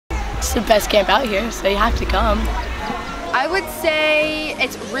It's the best camp out here, so you have to come. I would say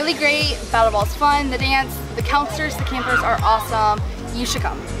it's really great. Battle ball's fun, the dance, the counselors, the campers are awesome. You should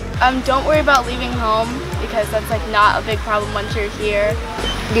come. Don't worry about leaving home because that's like not a big problem once you're here.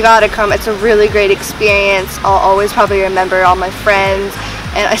 You gotta come. It's a really great experience. I'll always probably remember all my friends,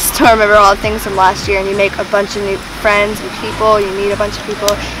 and I still remember all the things from last year, and you make a bunch of new friends and people, you meet a bunch of people.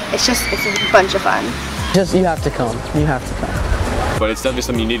 It's a bunch of fun. You have to come. You have to come. But it's definitely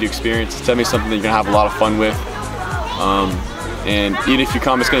something you need to experience. It's definitely something that you're gonna have a lot of fun with. And even if you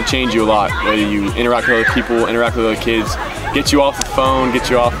come, it's gonna change you a lot. Whether you interact with other people, interact with other kids, get you off the phone, get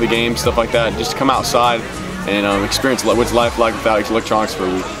you off the game, stuff like that. Just come outside and experience what's life like without electronics for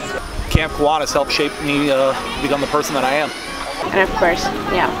a week. Camp Kiwanis helped shape me become the person that I am. And of course,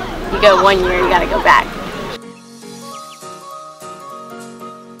 you know, you go 1 year, you gotta go back.